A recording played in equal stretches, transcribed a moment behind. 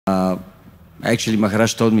actually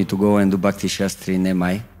Maharaj told me to go and do Bhakti Shastri in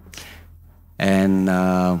MI. And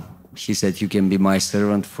he said, you can be my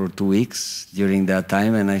servant for 2 weeks during that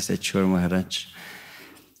time. And I said, sure, Maharaj.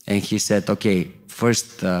 And he said, okay,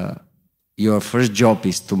 first, your first job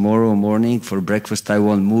is tomorrow morning for breakfast, I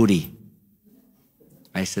want muri.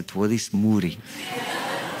 I said, what is muri?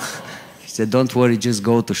 He said, don't worry, just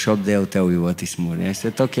go to shop, they'll tell you what is muri. I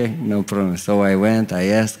said, okay, no problem. So I went, I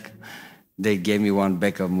asked, they gave me 1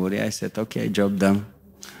 bag of muri. I said, okay, job done.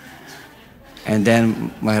 And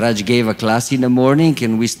then Maharaj gave a class in the morning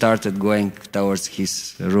and we started going towards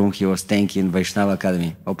his room. He was staying in Vaishnava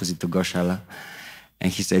Academy, opposite to Goshala.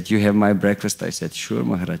 And he said, you have my breakfast? I said, sure,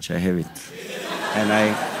 Maharaj, I have it.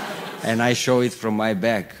 And I show it from my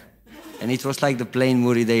bag. And it was like the plain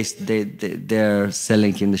muri they're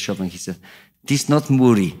selling in the shop. And he said, this is not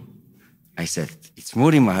muri. I said, it's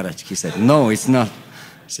muri, Maharaj. He said, no, it's not.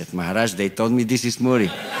 I said, Maharaj, they told me this is muri.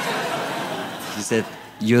 He said,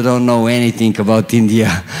 you don't know anything about India.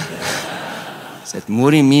 He said,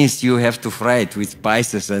 muri means you have to fry it with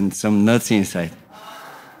spices and some nuts inside.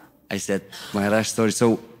 I said, Maharaj, sorry,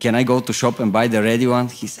 so can I go to shop and buy the ready one?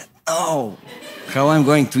 He said, no, how I'm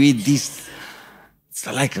going to eat this? It's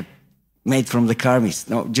like made from the karmis.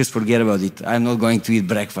 No, just forget about it. I'm not going to eat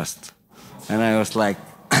breakfast. And I was like,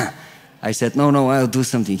 I said, no, I'll do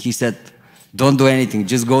something. He said, don't do anything,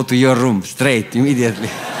 just go to your room, straight, immediately.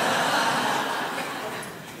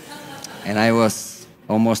 And I was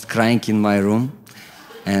almost crying in my room.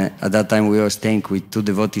 And at that time we were staying with 2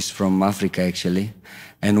 devotees from Africa actually.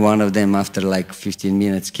 And one of them after like 15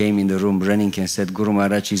 minutes came in the room running and said, Guru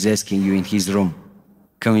Maharaj is asking you in his room.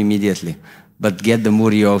 Come immediately, but get the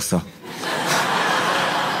muri also.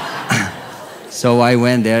 So I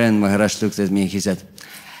went there and Maharaj looked at me and he said,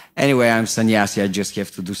 anyway, I'm sannyasi, I just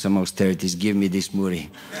have to do some austerities, give me this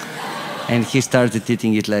muri. And he started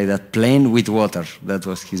eating it like that, plain with water. That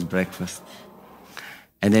was his breakfast.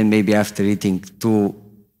 And then maybe after eating 2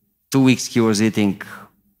 weeks, he was eating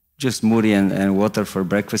just muri and water for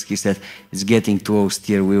breakfast. He said, it's getting too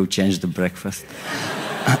austere, we'll change the breakfast.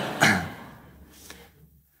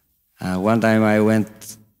 One time I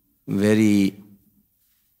went very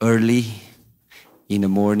early in the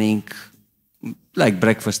morning, like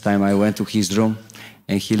breakfast time, I went to his room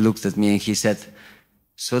and he looked at me and he said,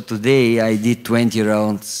 so today I did 20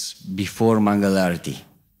 rounds before Mangalarati.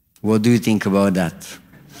 What do you think about that?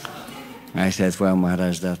 I said, well,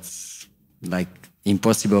 Maharaj, that's like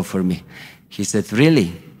impossible for me. He said,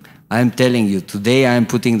 really? I'm telling you, today I'm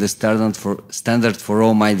putting the standard for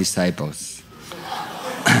all my disciples.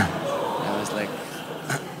 I was like...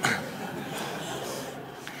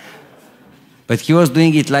 But he was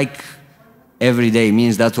doing it like every day,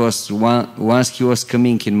 means that was once he was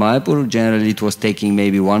coming in Mayapur, generally it was taking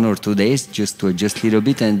maybe 1 or 2 days just to adjust a little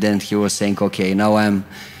bit, and then he was saying, okay, now I'm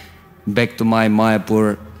back to my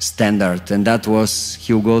Mayapur standard, and that was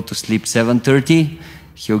he'll go to sleep 7:30,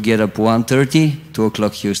 he'll get up 1:30, 2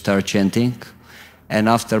 o'clock he'll start chanting, and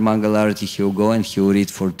after Mangalarati he'll go and he'll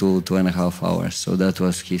read for 2.5 hours. So that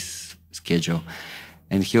was his schedule.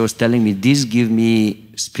 And he was telling me, this gives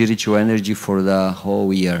me spiritual energy for the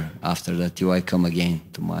whole year after that, till I come again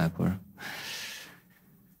to Mayapur.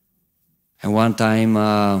 And one time,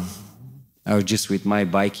 I was just with my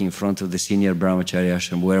bike in front of the senior brahmachari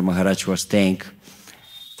ashram where Maharaj was staying.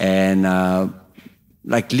 And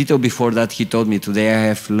like little before that, he told me, today I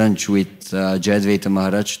have lunch with Jayadvaita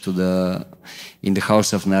Maharaj in the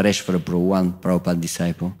house of Nareshwara Prabhu, one Prabhupada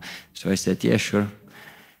disciple. So I said, yeah, sure.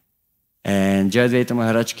 And Jayadvaita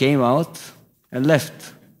Maharaj came out and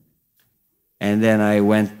left. And then I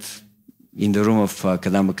went in the room of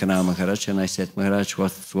Kadamba Kanan Maharaj and I said, Maharaj,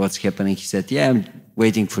 what's happening? He said, yeah, I'm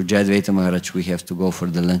waiting for Jayadvaita Maharaj. We have to go for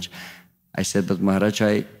the lunch. I said, but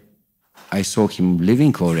Maharaj, I saw him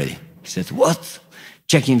leaving already. He said, what?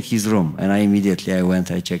 Check in his room. And I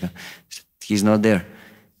went, I checked. He's not there.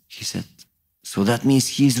 He said, so that means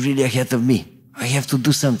he's really ahead of me. I have to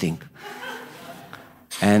do something.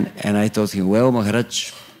 And I told him, well,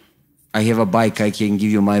 Maharaj, I have a bike, I can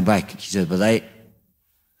give you my bike. He said, but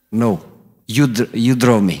no, you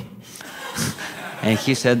drove me. And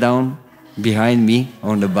he sat down behind me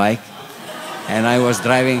on the bike, and I was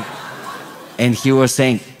driving, and he was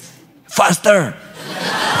saying, faster!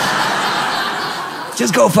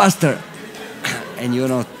 Just go faster! And you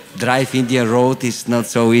know, drive Indian road is not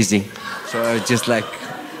so easy. So I was just like,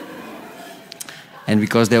 and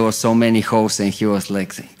because there were so many holes, and he was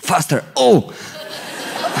like, saying, faster! Oh!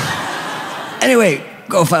 Anyway,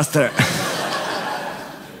 go faster!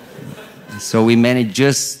 So we managed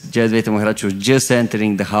Jayadvaita Maharaj was just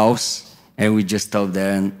entering the house, And we just stopped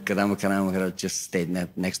there, and Kadamba Kanan Maharaj just stayed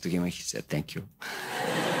next to him, and he said, thank you.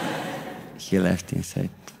 He left inside.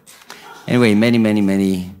 Anyway,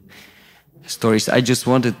 many stories. I just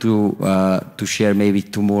wanted to share maybe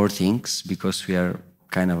 2 more things, because we are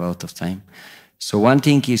kind of out of time. So one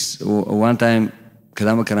thing is, one time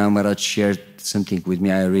Kadamba Kanan Maharaj shared something with me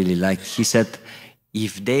I really liked. He said,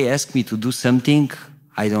 if they ask me to do something,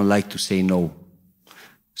 I don't like to say no.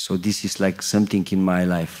 So this is like something in my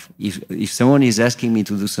life. If someone is asking me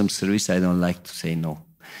to do some service, I don't like to say no.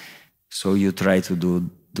 So you try to do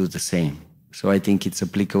the same. So I think it's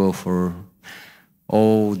applicable for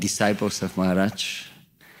all disciples of Maharaj.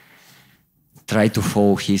 Try to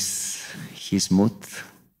follow his mood.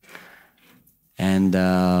 And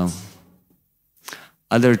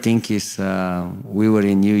other thing is, we were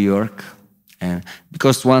in New York, and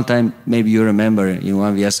because one time, maybe you remember, in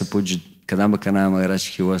one Vyasa Puja, Kadamba Kanan Maharaj,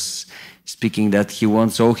 he was speaking that he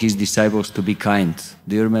wants all his disciples to be kind.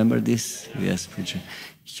 Do you remember this? Yes, Puja.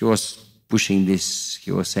 He was pushing this.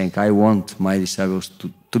 He was saying, I want my disciples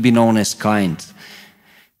to be known as kind,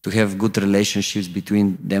 to have good relationships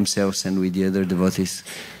between themselves and with the other devotees.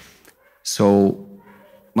 So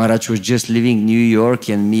Maharaj was just leaving New York,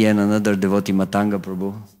 and me and another devotee, Matanga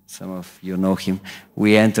Prabhu, some of you know him,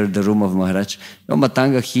 we entered the room of Maharaj. No,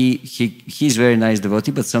 Matanga, he's very nice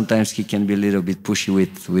devotee, but sometimes he can be a little bit pushy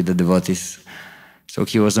with the devotees. So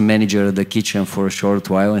he was a manager of the kitchen for a short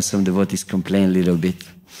while, and some devotees complained a little bit.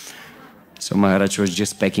 So Maharaj was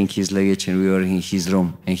just packing his luggage, and we were in his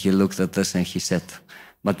room, and he looked at us and he said,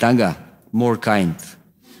 Matanga, more kind.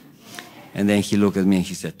 And then he looked at me and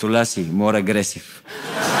he said, Tulasi, more aggressive.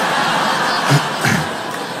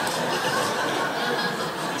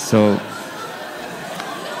 So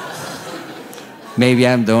maybe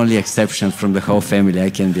I'm the only exception from the whole family. I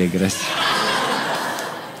can be aggressive.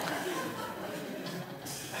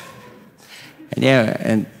 And yeah,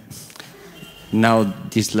 and now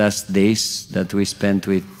these last days that we spent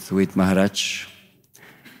with Maharaj,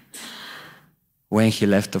 when he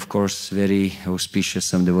left, of course, very auspicious,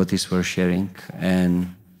 some devotees were sharing.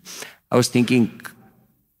 And I was thinking,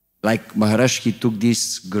 like Maharaj, he took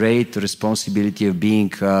this great responsibility of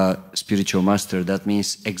being a spiritual master. That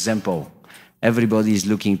means example. Everybody is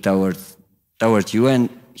looking toward you, and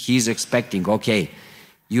he's expecting, okay,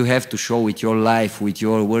 you have to show with your life, with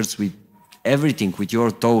your words, with everything, with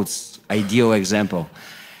your thoughts, ideal example.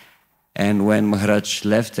 And when Maharaj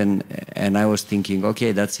left, and I was thinking,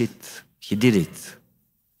 okay, that's it. He did it.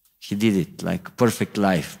 He did it, like perfect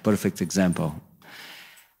life, perfect example.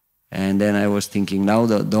 And then I was thinking, now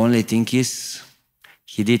the only thing is,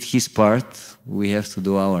 he did his part, we have to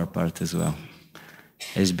do our part as well,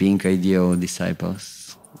 as being ideal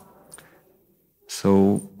disciples.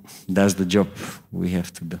 So that's the job we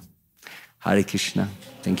have to do. Hare Krishna.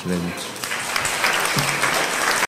 Thank you very much.